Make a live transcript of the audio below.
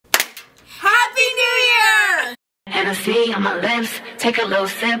Hennessy on my lips. Take a little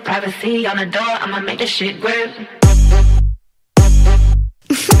sip, privacy on the door. I'ma make this shit grip.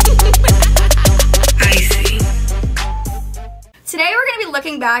 Icy. Today we're going to be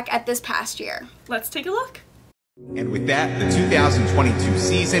looking back at this past year. Let's take a look. And with that, the 2022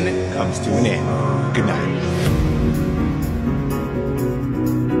 season comes to an end. Good night.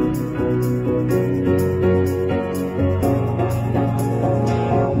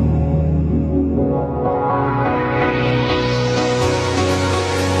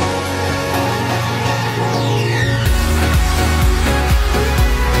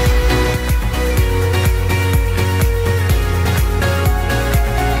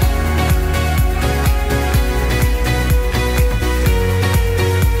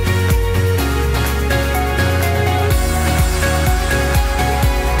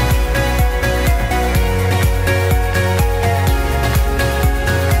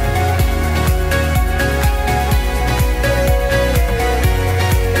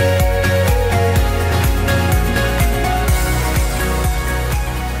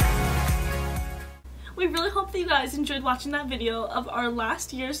 We really hope that you guys enjoyed watching that video of our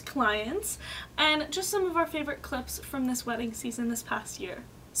last year's clients and just some of our favorite clips from this wedding season this past year.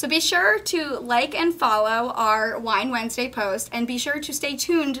 So be sure to like and follow our Wine Wednesday post, and be sure to stay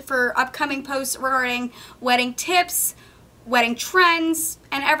tuned for upcoming posts regarding wedding tips, wedding trends,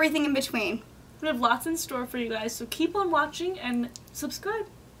 and everything in between. We have lots in store for you guys, so keep on watching and subscribe.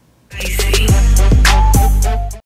 Icy.